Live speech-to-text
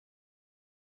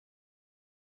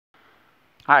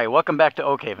Hi, welcome back to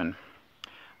Oak Haven.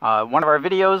 One of our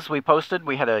videos we posted,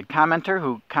 we had a commenter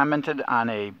who commented on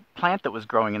a plant that was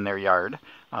growing in their yard,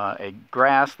 a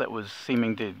grass that was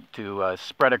seeming to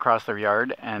spread across their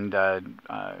yard, and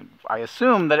I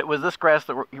assume that it was this grass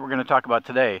that we're going to talk about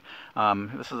today.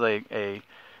 This is a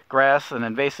grass, an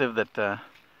invasive that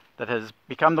has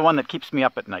become the one that keeps me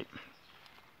up at night.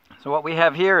 So what we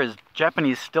have here is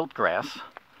Japanese stiltgrass.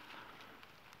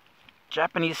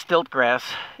 Japanese stiltgrass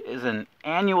is an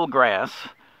annual grass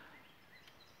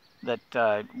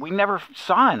that we never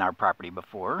saw in our property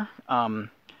before. And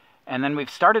then we've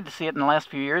started to see it in the last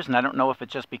few years, and I don't know if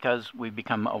it's just because we've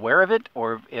become aware of it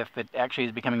or if it actually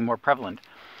is becoming more prevalent.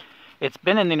 It's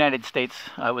been in the United States.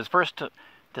 It was first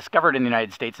discovered in the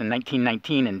United States in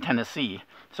 1919 in Tennessee.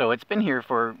 So it's been here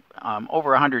for over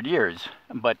 100 years.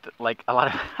 But like a lot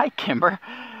of... Hi, Kimber.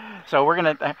 So we're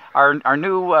going to... Our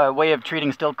new way of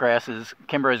treating stiltgrass is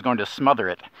Kimber is going to smother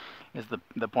it, is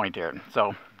the point here.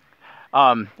 So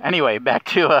anyway, back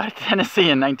to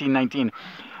Tennessee in 1919.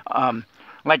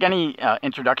 Like any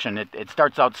introduction, it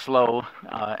starts out slow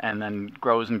and then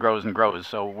grows and grows and grows.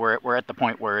 So we're at the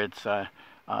point where it's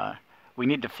we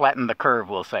need to flatten the curve,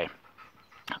 we'll say.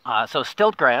 So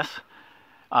stiltgrass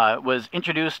was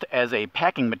introduced as a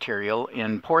packing material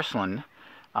in porcelain.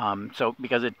 So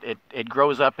because it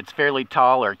grows up, it's fairly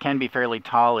tall, or it can be fairly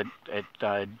tall. It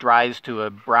dries to a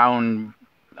brown,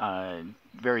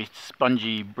 very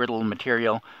spongy, brittle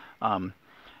material.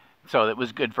 So it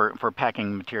was good for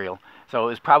packing material. So it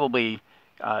was probably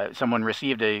someone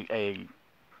received a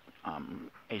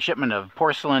shipment of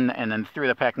porcelain and then threw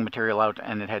the packing material out,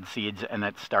 and it had seeds, and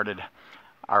that started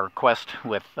our quest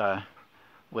with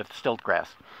stiltgrass.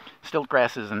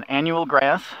 Stiltgrass is an annual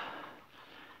grass.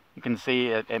 You can see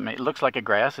it looks like a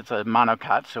grass. It's a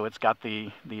monocot, so it's got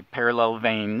the parallel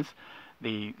veins.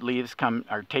 The leaves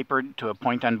are tapered to a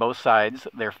point on both sides.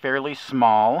 They're fairly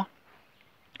small.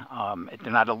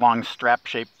 They're not a long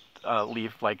strap-shaped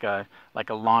leaf like a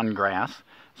lawn grass,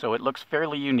 so it looks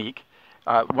fairly unique.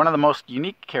 One of the most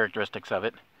unique characteristics of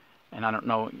it, and I don't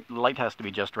know, the light has to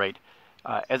be just right,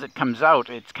 as it comes out,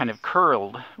 it's kind of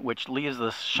curled, which leaves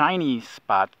this shiny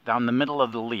spot down the middle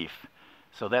of the leaf.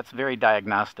 So that's very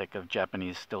diagnostic of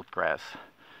Japanese stiltgrass.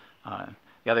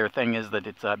 The other thing is that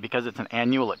it's because it's an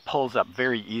annual, it pulls up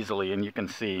very easily, and you can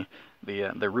see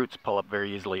the roots pull up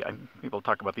very easily. People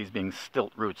talk about these being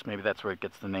stilt roots. Maybe that's where it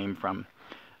gets the name from.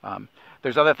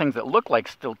 There's other things that look like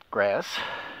stiltgrass.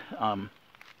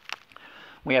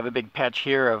 We have a big patch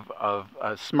here of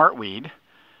smartweed.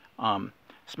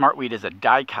 Smartweed is a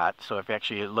dicot, so if you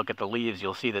actually look at the leaves,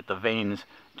 you'll see that the veins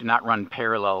do not run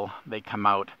parallel. They come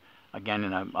out, again,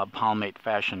 in a palmate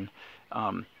fashion.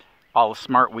 All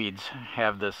smartweeds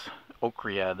have this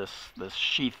ochrea, this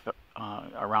sheath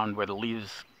around where the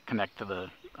leaves connect to the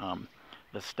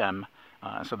stem.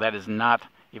 So that is not,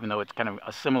 even though it's kind of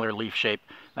a similar leaf shape,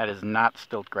 that is not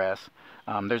stiltgrass.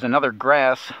 There's another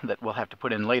grass that we'll have to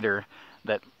put in later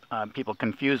that people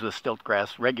confuse with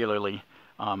stiltgrass regularly.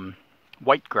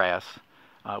 Whitegrass,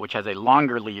 which has a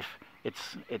longer leaf.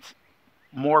 It's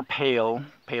more pale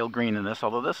green than this,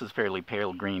 although this is fairly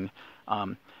pale green.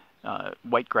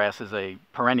 Whitegrass is a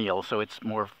perennial, so it's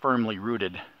more firmly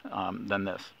rooted than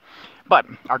this. But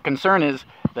our concern is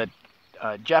that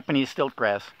Japanese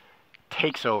stiltgrass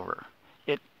takes over.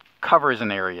 It covers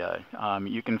an area.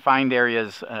 You can find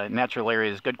areas, natural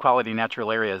areas, good quality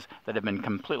natural areas that have been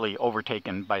completely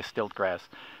overtaken by stiltgrass.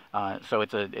 So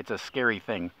it's a scary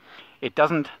thing. It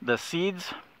doesn't. The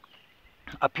seeds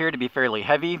appear to be fairly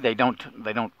heavy. They're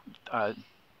not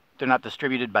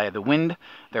distributed by the wind.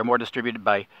 They're more distributed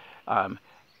by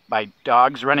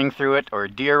dogs running through it, or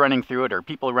deer running through it, or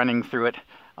people running through it.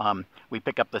 We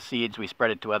pick up the seeds, we spread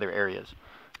it to other areas.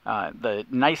 The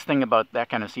nice thing about that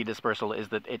kind of seed dispersal is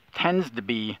that it tends to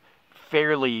be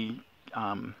fairly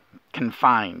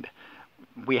confined.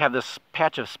 We have this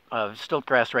patch of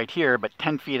stiltgrass right here, but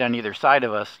 10 feet on either side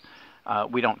of us,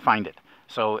 we don't find it.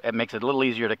 So it makes it a little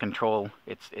easier to control.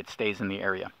 It stays in the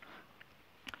area.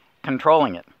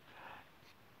 Controlling it.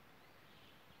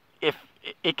 If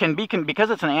it can be,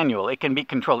 because it's an annual, it can be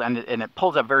controlled, and it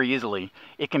pulls up very easily.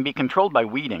 It can be controlled by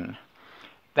weeding.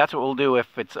 That's what we'll do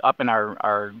if it's up in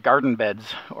our garden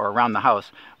beds or around the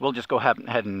house. We'll just go ahead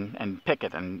and pick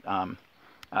it, and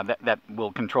that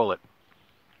will control it.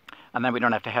 And then we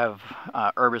don't have to have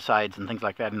herbicides and things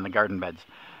like that in the garden beds.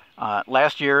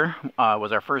 Last year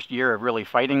was our first year of really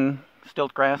fighting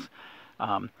stiltgrass.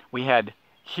 We had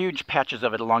huge patches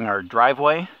of it along our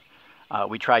driveway.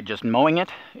 We tried just mowing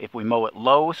it. If we mow it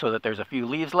low so that there's a few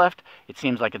leaves left, it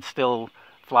seems like it's still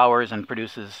flowers and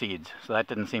produces seeds. So that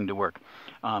didn't seem to work.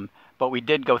 But we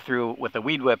did go through with a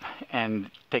weed whip and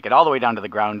take it all the way down to the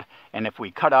ground. And if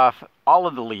we cut off all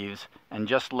of the leaves and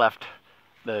just left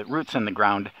the roots in the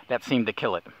ground, that seemed to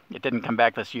kill it. It didn't come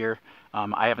back this year.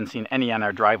 I haven't seen any on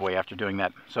our driveway after doing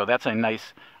that. So that's a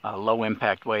nice low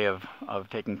impact way of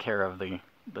taking care of the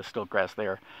stiltgrass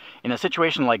there. In a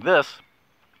situation like this,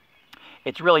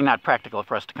 it's really not practical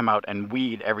for us to come out and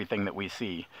weed everything that we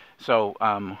see. So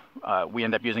we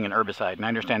end up using an herbicide. And I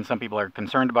understand some people are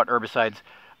concerned about herbicides.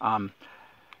 I'm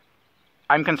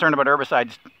concerned about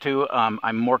herbicides too.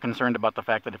 I'm more concerned about the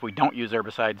fact that if we don't use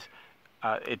herbicides,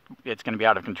 it's going to be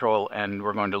out of control and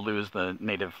we're going to lose the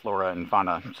native flora and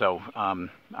fauna. So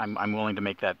I'm willing to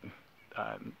make that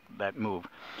move.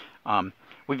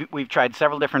 We've tried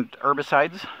several different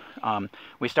herbicides.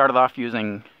 We started off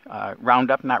using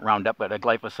Roundup, not Roundup, but a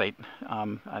glyphosate,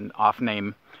 an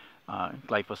off-name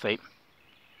glyphosate.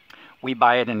 We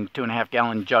buy it in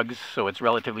 2.5-gallon jugs, so it's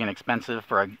relatively inexpensive.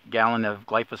 For a gallon of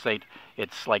glyphosate,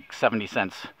 it's like 70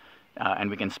 cents, and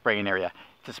we can spray an area.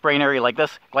 To spray an area like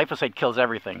this, glyphosate kills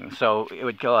everything. So it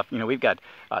would kill off, we've got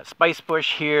spice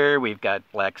bush here, we've got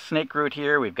black snakeroot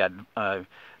here, we've got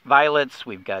violets,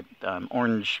 we've got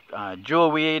orange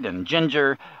jewelweed and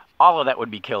ginger. All of that would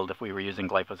be killed if we were using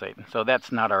glyphosate. So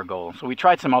that's not our goal. So we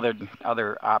tried some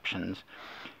other options.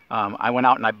 I went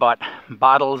out and I bought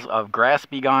bottles of Grass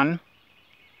Be Gone.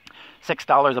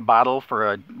 $6 a bottle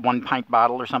for a 1-pint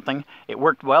bottle or something. It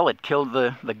worked well. It killed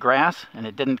the grass and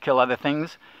it didn't kill other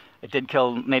things. It did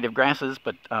kill native grasses,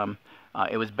 but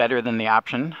it was better than the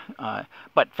option,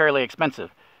 but fairly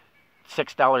expensive.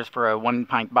 $6 for a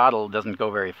 1-pint bottle doesn't go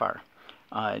very far.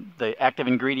 The active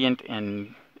ingredient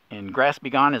in Grass Be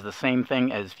Gone is the same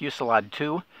thing as Fusilade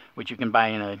II, which you can buy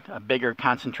in a bigger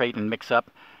concentrate and mix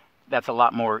up. That's a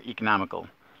lot more economical.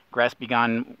 Grass Be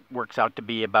Gone works out to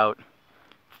be about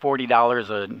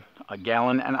 $40 a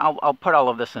gallon, and I'll put all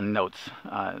of this in notes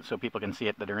so people can see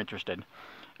it that are interested.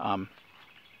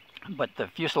 But the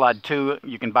Fusilade II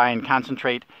you can buy in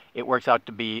concentrate. It works out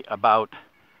to be about,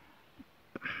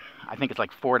 I think it's like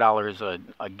 $4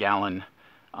 a gallon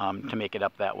to make it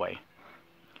up that way.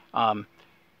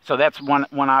 So that's one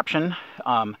option.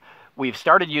 We've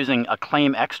started using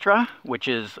Acclaim Extra, which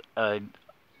is a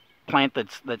plant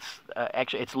that's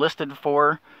actually it's listed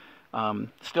for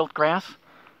stiltgrass.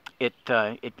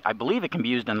 I believe it can be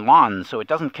used in lawns, so it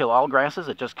doesn't kill all grasses,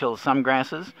 it just kills some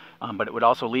grasses, but it would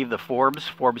also leave the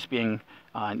forbs being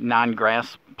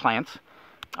non-grass plants.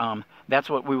 That's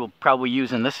what we will probably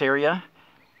use in this area.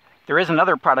 There is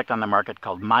another product on the market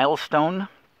called Milestone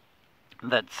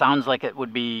that sounds like it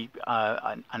would be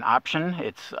an option.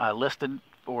 It's listed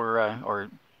for, or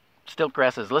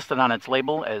stiltgrass is listed on its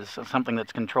label as something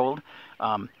that's controlled.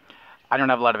 I don't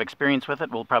have a lot of experience with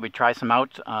it. We'll probably try some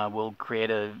out. We'll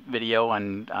create a video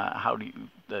on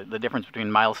the difference between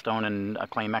Milestone and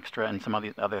Acclaim Extra and some of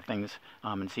the other things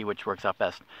and see which works out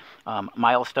best.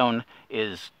 Milestone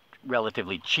is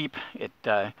relatively cheap.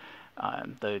 The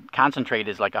concentrate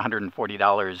is like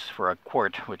 $140 for a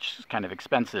quart, which is kind of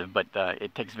expensive, but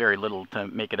it takes very little to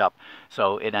make it up.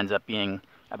 So it ends up being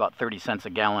about 30 cents a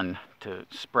gallon to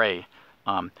spray.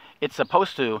 It's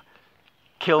supposed to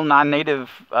kill non-native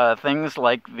things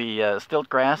like the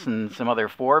stiltgrass and some other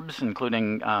forbs,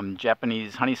 including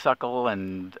Japanese honeysuckle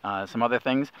and some other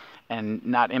things, and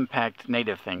not impact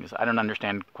native things. I don't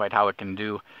understand quite how it can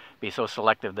be so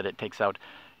selective that it takes out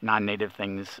non-native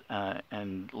things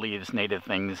and leaves native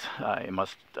things. It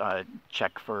must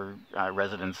check for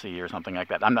residency or something like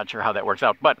that. I'm not sure how that works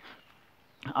out, but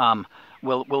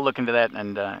we'll look into that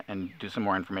and do some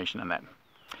more information on that.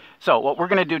 So what we're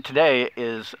going to do today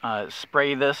is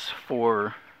spray this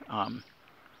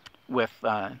with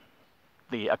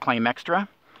the Acclaim Extra.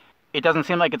 It doesn't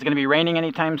seem like it's going to be raining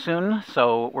anytime soon,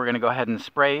 so we're going to go ahead and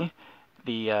spray.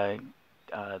 The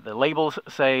labels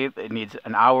say it needs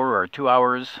an hour or 2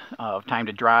 hours of time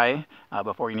to dry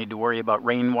before you need to worry about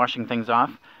rain washing things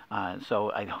off.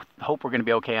 So I hope we're going to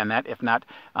be okay on that. If not,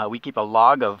 we keep a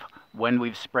log of when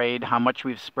we've sprayed, how much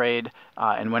we've sprayed,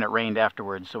 and when it rained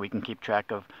afterwards, so we can keep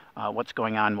track of what's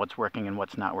going on, what's working, and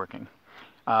what's not working.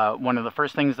 One of the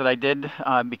first things that I did,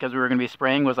 because we were going to be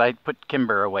spraying, was I put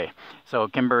Kimber away. So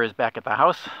Kimber is back at the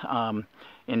house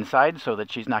inside, so that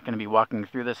she's not going to be walking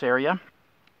through this area.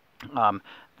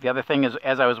 The other thing is,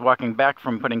 as I was walking back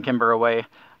from putting Kimber away,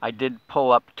 I did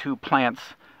pull up 2 plants.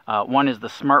 One is the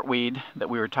smartweed that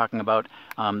we were talking about.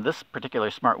 This particular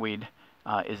smartweed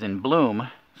is in bloom,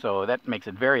 so that makes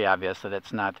it very obvious that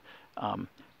it's not,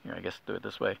 here I guess do it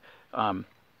this way,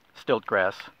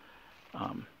 stiltgrass.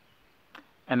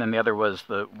 And then the other was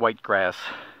the white grass,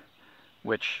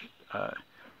 which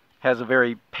has a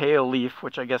very pale leaf,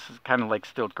 which I guess is kind of like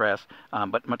stiltgrass,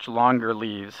 but much longer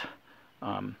leaves.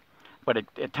 But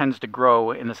it tends to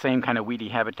grow in the same kind of weedy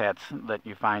habitats that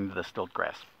you find the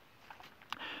stiltgrass.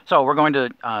 So we're going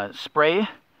to spray.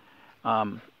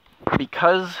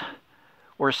 Because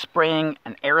we're spraying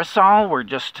an aerosol, we're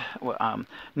just,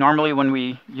 normally when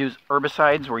we use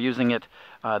herbicides, we're using it,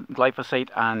 glyphosate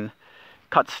on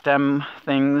cut stem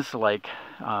things like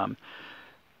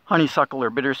honeysuckle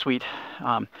or bittersweet.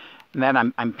 And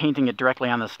then I'm painting it directly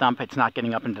on the stump. It's not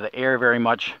getting up into the air very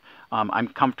much. I'm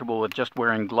comfortable with just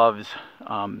wearing gloves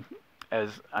as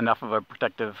enough of a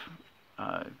protective,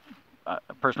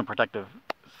 personal protective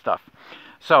stuff.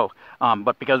 So,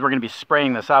 but because we're going to be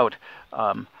spraying this out,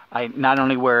 I not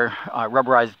only wear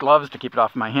rubberized gloves to keep it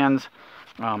off my hands,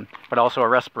 but also a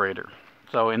respirator.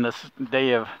 So in this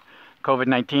day of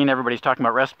COVID-19, everybody's talking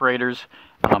about respirators.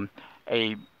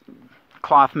 A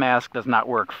cloth mask does not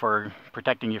work for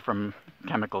protecting you from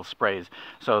chemical sprays.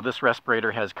 So this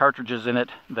respirator has cartridges in it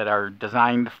that are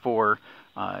designed for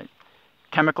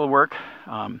chemical work.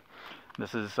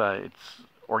 This is it's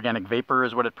organic vapor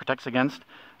is what it protects against.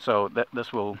 So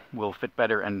this will fit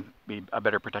better and be a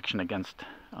better protection against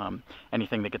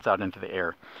anything that gets out into the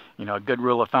air. You know, a good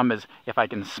rule of thumb is if I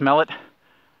can smell it,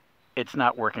 it's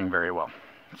not working very well.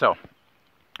 So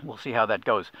we'll see how that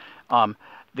goes.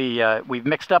 We've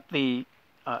mixed up the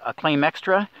Acclaim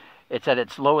Extra. It's at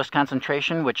its lowest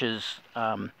concentration, which is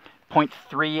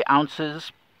 0.3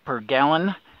 ounces per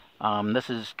gallon. This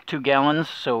is 2 gallons,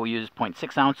 so we use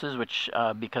 0.6 ounces, which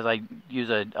because I use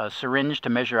a syringe to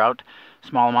measure out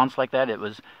small amounts like that, it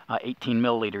was 18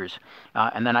 milliliters.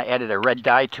 And then I added a red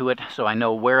dye to it, so I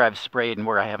know where I've sprayed and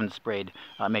where I haven't sprayed.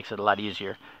 Makes it a lot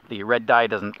easier. The red dye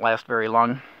doesn't last very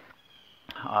long,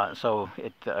 so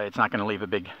it's not going to leave a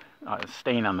big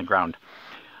stain on the ground.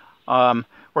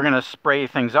 We're going to spray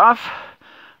things off.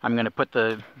 I'm going to put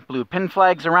the blue pin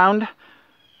flags around,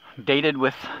 dated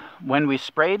with when we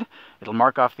sprayed. It'll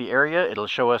mark off the area. It'll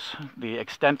show us the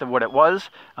extent of what it was.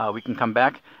 We can come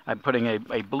back. I'm putting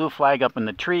a blue flag up in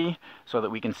the tree so that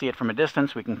we can see it from a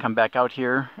distance. We can come back out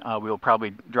here. We'll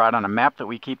probably draw it on a map that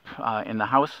we keep in the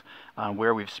house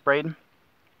where we've sprayed.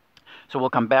 So we'll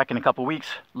come back in a couple weeks,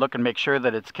 look and make sure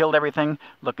that it's killed everything,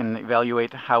 look and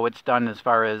evaluate how it's done as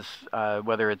far as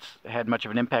whether it's had much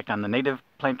of an impact on the native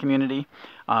plant community,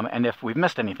 and if we've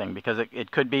missed anything, because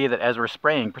it could be that as we're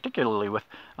spraying, particularly with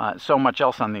so much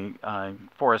else on the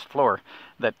forest floor,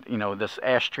 that this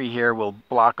ash tree here will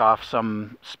block off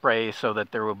some spray so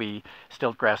that there will be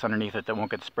stiltgrass underneath it that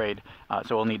won't get sprayed,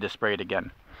 so we'll need to spray it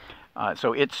again.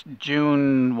 So it's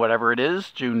June, whatever it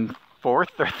is, June 4th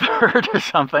or 3rd or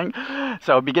something.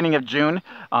 So beginning of June.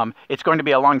 It's going to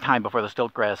be a long time before the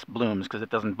stiltgrass blooms because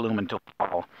it doesn't bloom until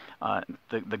fall.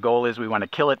 The goal is we want to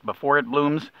kill it before it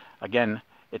blooms. Again,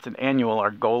 it's an annual.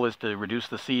 Our goal is to reduce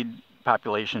the seed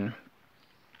population.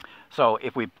 So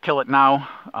if we kill it now,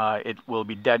 it will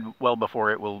be dead well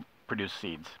before it will produce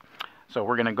seeds. So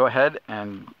we're going to go ahead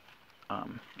and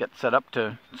get set up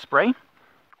to spray.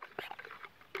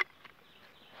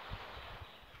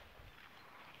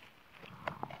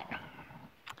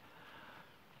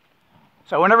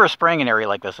 So whenever spraying an area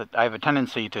like this, I have a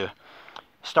tendency to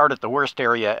start at the worst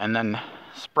area and then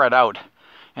spread out.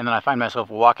 And then I find myself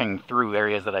walking through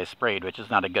areas that I sprayed, which is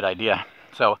not a good idea.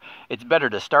 So it's better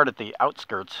to start at the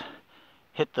outskirts,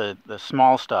 hit the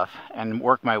small stuff, and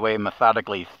work my way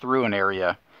methodically through an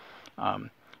area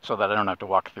so that I don't have to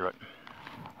walk through it.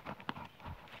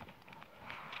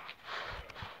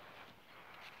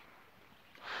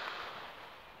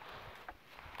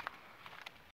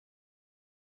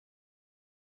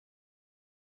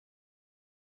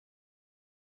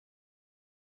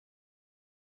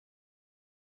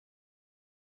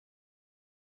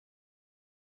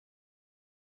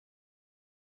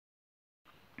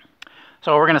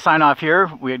 So we're going to sign off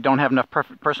here. We don't have enough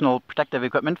personal protective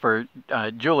equipment for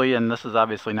Julie, and this is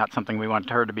obviously not something we want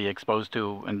her to be exposed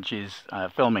to when she's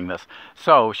filming this.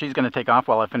 So she's going to take off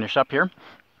while I finish up here.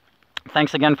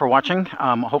 Thanks again for watching.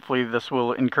 Hopefully this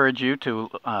will encourage you to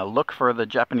look for the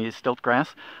Japanese stiltgrass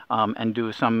and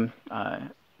do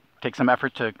take some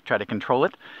effort to try to control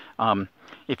it.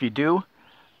 If you do,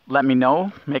 let me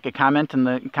know. Make a comment in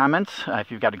the comments. If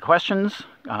you've got any questions,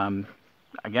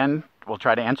 again, we'll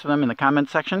try to answer them in the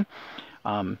comments section.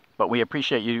 But we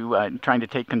appreciate you trying to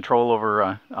take control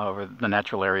over the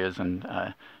natural areas and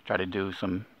try to do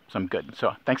some good.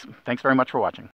 So thanks very much for watching.